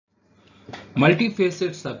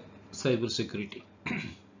Multifaceted cybersecurity.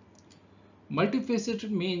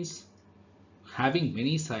 Multifaceted means having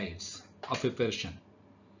many sides of a person,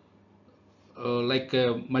 like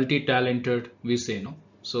multi-talented, we say, no.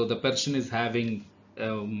 So the person is having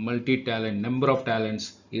multi-talent, number of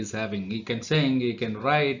talents is having. He can sing, he can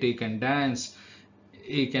write, he can dance,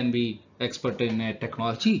 he can be expert in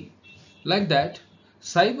technology. Like that,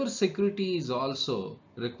 cyber security is also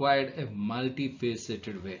required a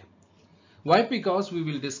multifaceted way. Why? Because we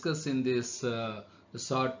will discuss in this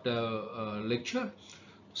short lecture.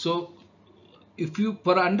 So, if you,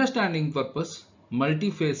 for understanding purpose,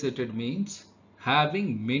 multifaceted means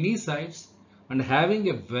having many sides and having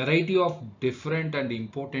a variety of different and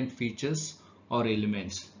important features or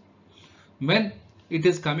elements. When it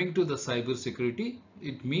is coming to the cyber security,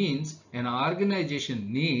 it means an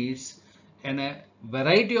organization needs a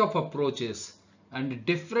variety of approaches and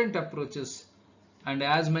different approaches and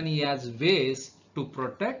as many as ways to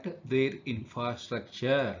protect their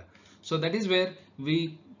infrastructure. So that is where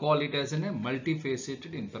we call it as a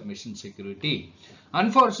multifaceted information security.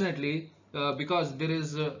 Unfortunately, because there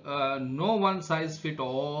is no one size fit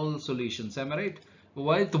all solutions, am I right?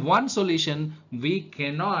 With one solution, we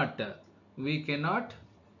cannot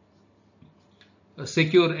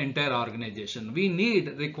secure entire organization. We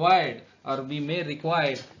need required or we may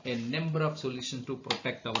require a number of solutions to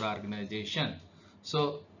protect our organization.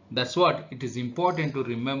 So that's what it is important to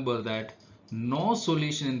remember, that no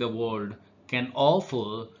solution in the world can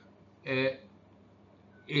offer a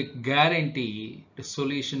guarantee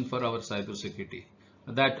solution for our cybersecurity,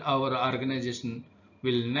 that our organization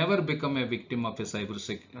will never become a victim of a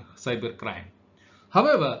cyber crime.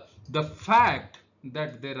 However, the fact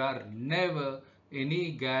that there are never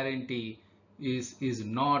any guarantee is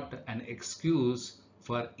not an excuse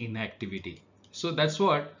for inactivity. So that's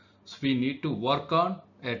what we need to work on,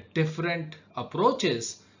 different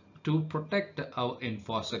approaches to protect our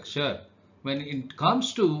infrastructure. When it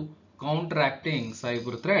comes to counteracting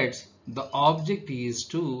cyber threats, the object is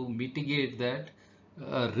to mitigate that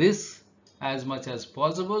risk as much as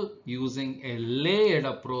possible using a layered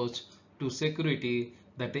approach to security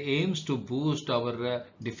that aims to boost our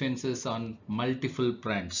defenses on multiple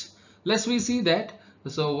fronts. Let's we see that.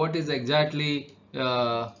 So what is exactly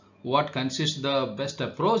what consists the best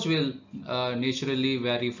approach will naturally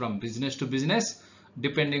vary from business to business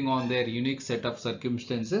depending on their unique set of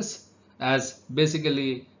circumstances, as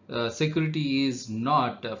basically security is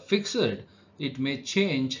not fixed. It may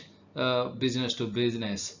change business to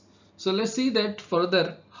business. So let's see that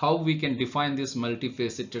further how we can define this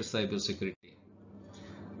multifaceted cybersecurity.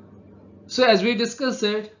 So as we discussed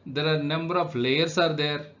it, there are a number of layers are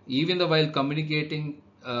there. Even while communicating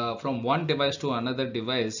from one device to another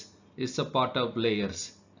device is a part of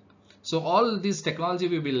layers. So all this technology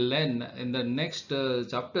we will learn in the next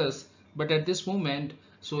chapters. But at this moment,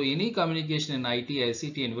 so any communication in IT,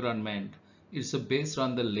 ICT environment is based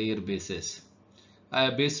on the layer basis,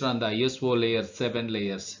 based on the ISO layer, 7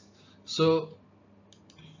 layers. So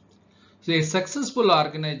a successful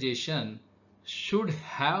organization should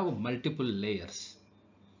have multiple layers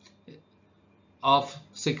of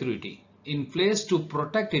security in place to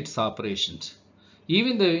protect its operations.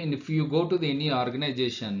 Even if you go to any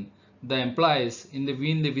organization, the employees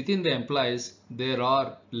within the employees there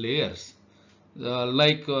are layers,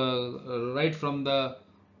 right from the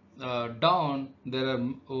down there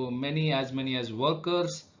are many as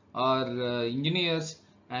workers or engineers,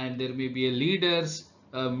 and there may be a leaders,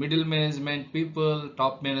 middle management people,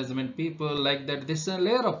 top management people, like that. This is a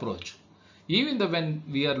layer approach. Even when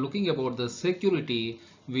we are looking about the security,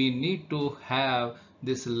 we need to have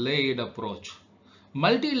this layered approach.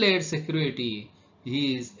 Multi-layered security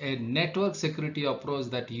is a network security approach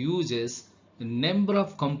that uses a number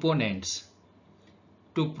of components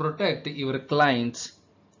to protect your clients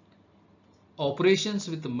operations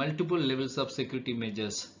with multiple levels of security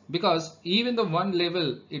measures, because even the one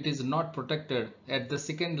level it is not protected, at the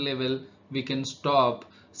second level we can stop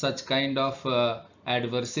such kind of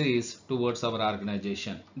adversaries towards our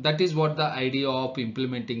organization. That is what the idea of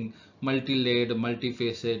implementing multi-layered,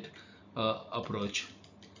 multi-facet approach.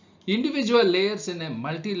 Individual layers in a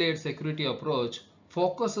multi-layered security approach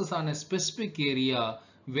focuses on a specific area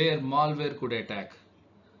where malware could attack.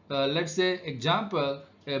 Let's say example,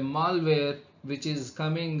 a malware which is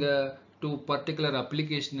coming to particular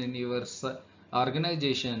application in your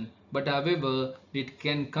organization, but however it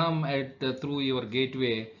can come at through your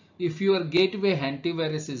gateway. If your gateway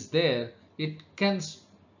antivirus is there, it can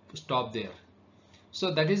stop there.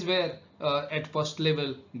 So that is where at first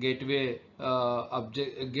level gateway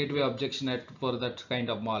objection for that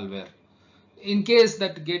kind of malware. In case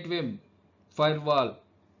that gateway firewall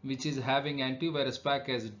which is having antivirus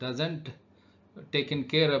package doesn't taken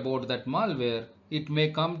care about that malware, it may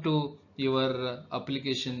come to your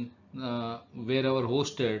application wherever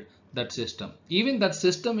hosted that system. Even that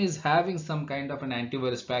system is having some kind of an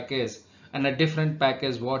antivirus package and a different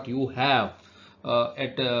package what you have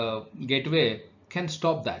at gateway can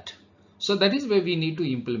stop that. So that is where we need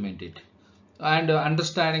to implement it. And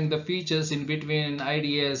understanding the features in between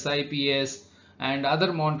IDS, IPS and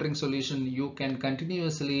other monitoring solution, you can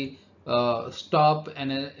continuously stop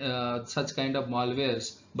such kind of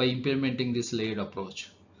malwares by implementing this layered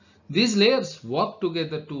approach. These layers work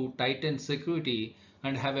together to tighten security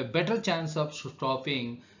and have a better chance of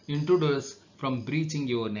stopping intruders from breaching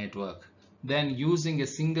your network than using a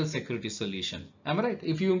single security solution. Am I right?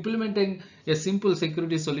 If you implementing a simple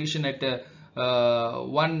security solution at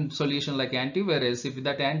one solution like antivirus, if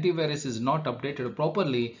that antivirus is not updated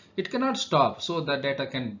properly, it cannot stop, so the data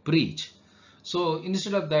can breach. So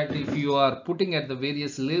instead of that, if you are putting at the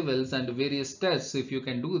various levels and various tests, if you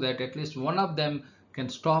can do that, at least one of them can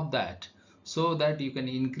stop that, so that you can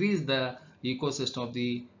increase the ecosystem of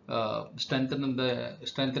the strengthening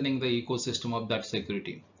the ecosystem of that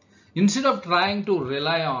security. Instead of trying to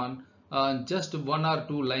rely on just one or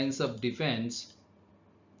two lines of defense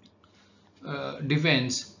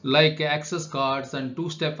like access cards and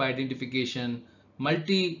two-step identification,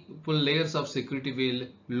 multiple layers of security will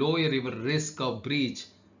lower your risk of breach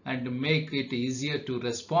and make it easier to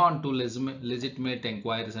respond to legitimate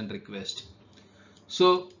inquiries and requests.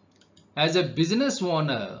 So as a business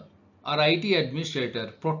owner or IT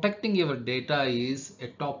administrator, protecting your data is a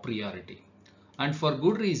top priority, and for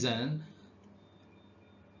good reason.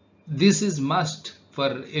 This is must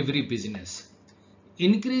for every business.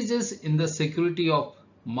 Increases in the security of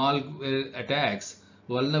malware attacks,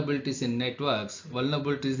 vulnerabilities in networks,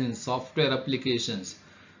 vulnerabilities in software applications,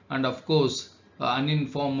 and of course,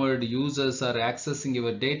 uninformed users are accessing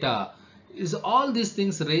your data. Is all these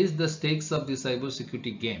things raise the stakes of the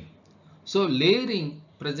cybersecurity game. So layering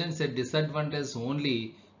presents a disadvantage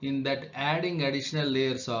only in that adding additional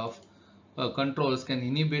layers of controls can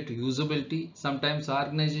inhibit usability. Sometimes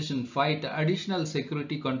organizations fight additional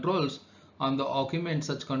security controls on the argument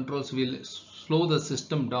such controls will slow the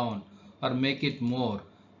system down or make it more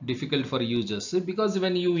difficult for users. Because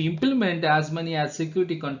when you implement as many as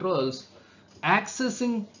security controls,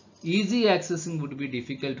 accessing easy accessing would be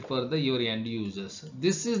difficult for the your end users.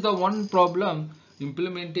 This is the one problem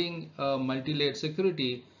implementing multi-layered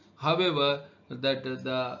security. However, that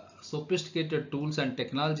the sophisticated tools and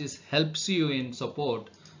technologies helps you in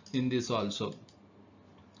support in this also.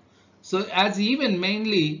 So as even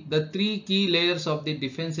mainly the three key layers of the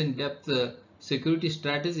defense in depth security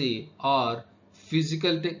strategy are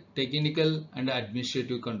physical, technical and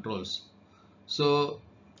administrative controls. So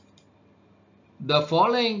the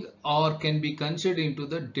following or can be considered into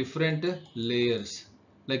the different layers,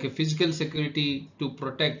 like a physical security to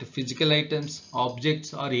protect physical items,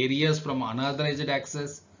 objects or areas from unauthorized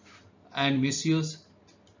access and misuse.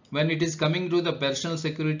 When it is coming to the personal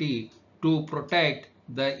security, to protect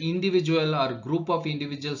the individual or group of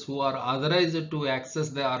individuals who are authorized to access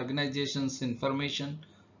the organization's information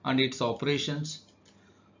and its operations.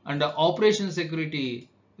 And operation security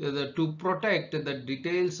to protect the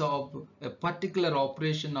details of a particular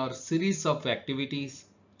operation or series of activities.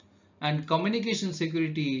 And communication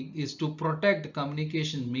security is to protect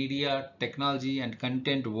communication media, technology and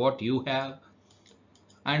content what you have.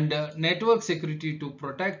 And network security to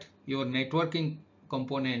protect your networking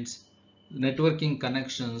components, networking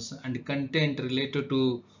connections and content related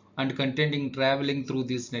to and containing traveling through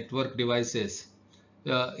these network devices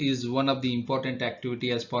is one of the important activity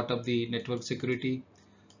as part of the network security.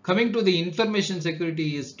 Coming to the information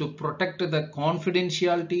security is to protect the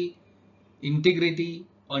confidentiality, integrity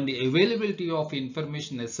and the availability of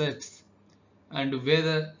information assets, and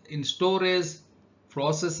whether in storage,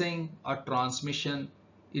 processing or transmission,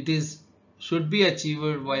 it is should be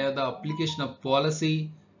achieved via the application of policy,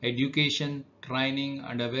 education, training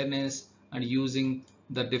and awareness and using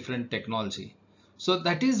the different technology. So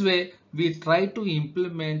that is where we try to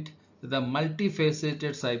implement the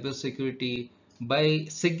multifaceted cybersecurity by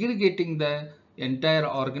segregating the entire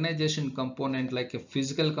organization component like a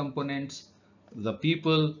physical components, the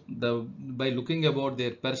people, by looking about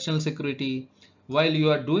their personal security, while you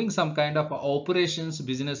are doing some kind of operations,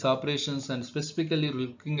 business operations and specifically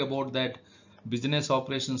looking about that business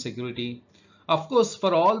operation security. Of course,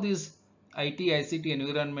 for all these IT, ICT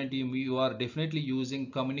environment, you are definitely using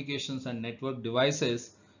communications and network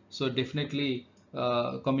devices. So definitely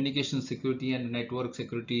communication security and network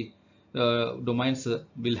security domains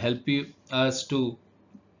will help you us to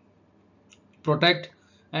protect.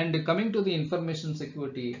 And coming to the information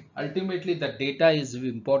security, ultimately the data is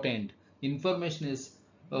important. Information is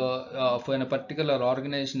for a particular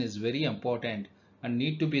organization is very important and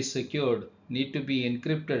need to be secured, need to be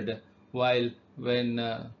encrypted, while when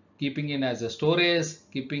keeping in as a storage,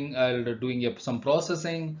 keeping doing some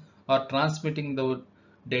processing or transmitting the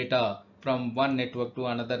data from one network to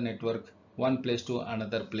another network, one place to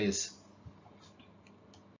another place.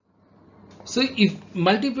 So if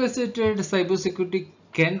multifaceted cybersecurity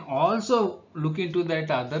can also look into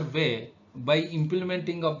that other way by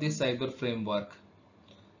implementing of the cyber framework.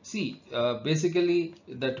 See, basically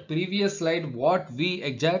that previous slide, what we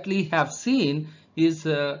exactly have seen is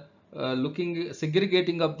looking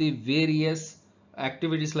segregating of the various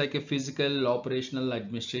activities like a physical, operational,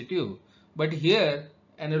 administrative. But here,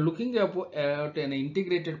 and looking at an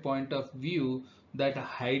integrated point of view, that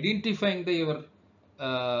identifying your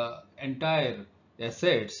entire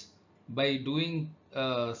assets by doing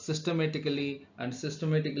systematically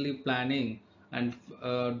planning and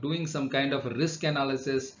doing some kind of risk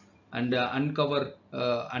analysis and uncover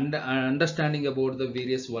understanding about the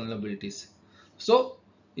various vulnerabilities. So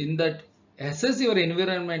in that, assess your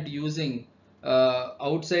environment using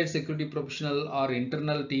outside security professional or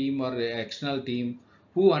internal team or external team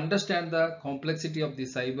who understand the complexity of the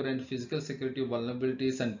cyber and physical security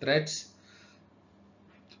vulnerabilities and threats.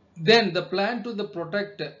 Then the plan to the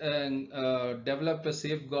protect and develop a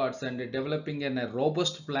safeguards and developing a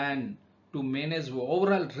robust plan to manage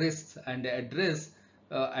overall risks and address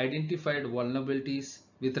identified vulnerabilities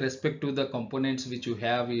with respect to the components which you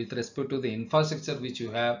have, with respect to the infrastructure which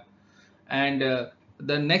you have. And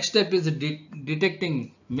the next step is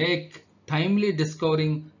detecting, make timely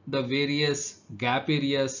discovering the various gap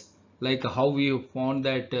areas, like how we found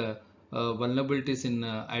that vulnerabilities in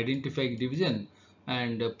identified division,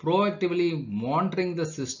 and proactively monitoring the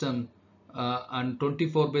system and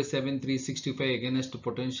 24 by 7 365 against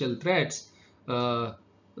potential threats.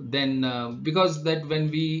 Then because that when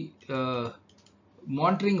we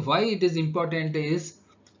monitoring, why it is important is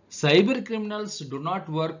cyber criminals do not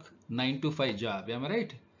work 9 to 5 job, am I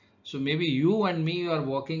right? So maybe you and me are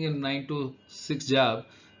working in 9 to 6 job,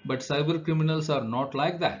 but cyber criminals are not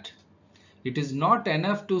like that. It is not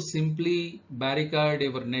enough to simply barricade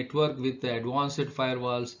your network with advanced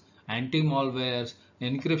firewalls, anti-malwares,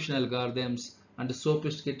 encryption algorithms, and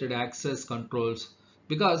sophisticated access controls.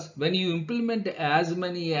 Because when you implement as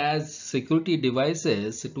many as security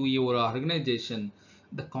devices to your organization,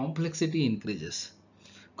 the complexity increases.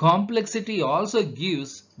 Complexity also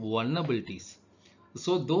gives vulnerabilities.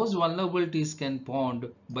 So those vulnerabilities can found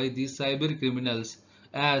by these cyber criminals,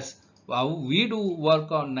 as we do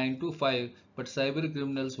work on 9 to 5, but cyber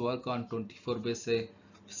criminals work on 24 by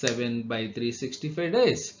 7 by 365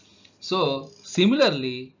 days. So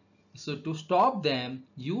similarly, so to stop them,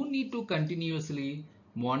 you need to continuously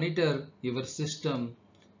monitor your system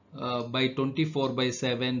by 24 by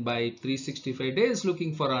 7 by 365 days,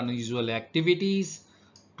 looking for unusual activities,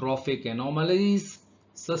 traffic anomalies,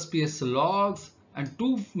 suspicious logs, and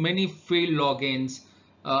too many failed logins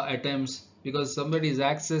attempts, because somebody is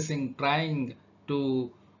accessing, trying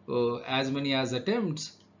to as many as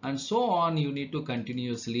attempts, and so on. You need to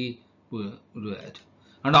continuously do that.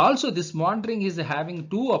 And also this monitoring is having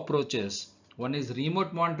two approaches. One is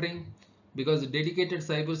remote monitoring, because dedicated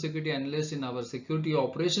cybersecurity analysts in our security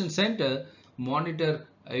operations center monitor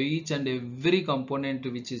each and every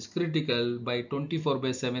component which is critical by 24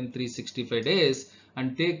 by 7 365 days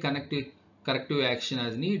and take corrective action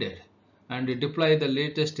as needed, and deploy the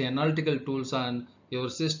latest analytical tools on your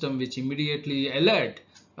system which immediately alert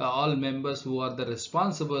all members who are the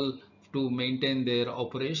responsible to maintain their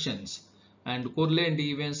operations, and correlate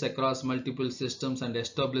events across multiple systems and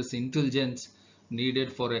establish intelligence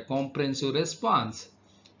needed for a comprehensive response.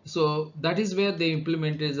 So that is where they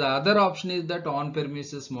implement is. The other option is that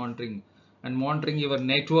on-premises monitoring, and monitoring your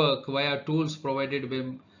network via tools provided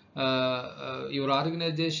by your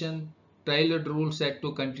organization. Tailored rule set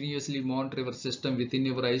to continuously monitor your system within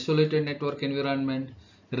your isolated network environment.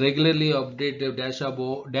 Regularly update the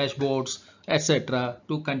dashboards, etc.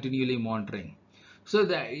 to continually monitoring. So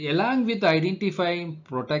along with identifying,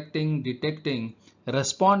 protecting, detecting,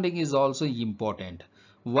 responding is also important.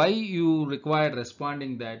 Why you require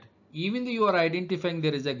responding? That even though you are identifying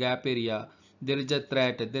there is a gap area, there is a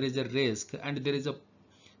threat, there is a risk, and there is a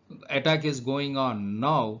attack is going on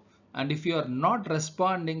now, and if you are not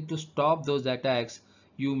responding to stop those attacks,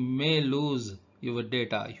 you may lose your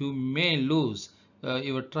data, you may lose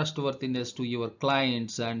your trustworthiness to your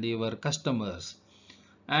clients and your customers.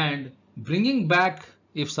 And bringing back,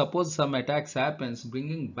 if suppose some attacks happens,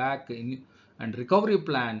 bringing back in and recovery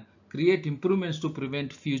plan create improvements to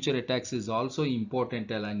prevent future attacks is also important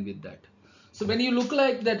along with that. So when you look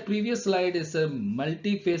like that previous slide is a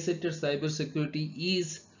multifaceted cybersecurity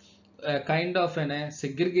is a kind of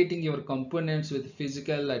segregating your components with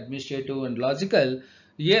physical, administrative and logical.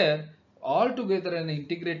 Here all together in an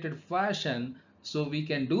integrated fashion, so we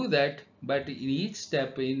can do that, but in each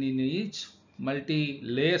step, in each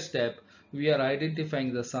multi-layer step, we are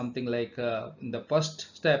identifying the something like in the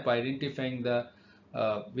first step identifying the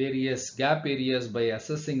various gap areas by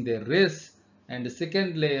assessing their risk, and the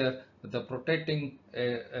second layer the protecting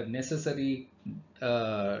necessary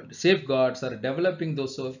safeguards or developing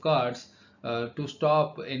those safeguards to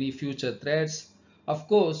stop any future threats. Of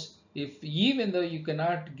course, if even though you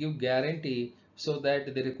cannot give guarantee, so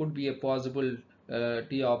that there could be a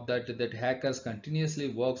possibility of that hackers continuously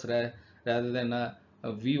works rather than a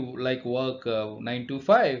view like work 9 to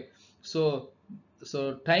 5. So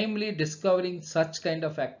timely discovering such kind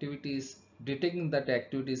of activities, detecting that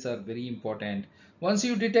activities are very important. Once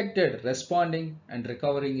you detected, responding and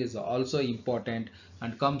recovering is also important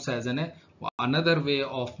and comes as another way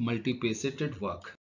of multifaceted work.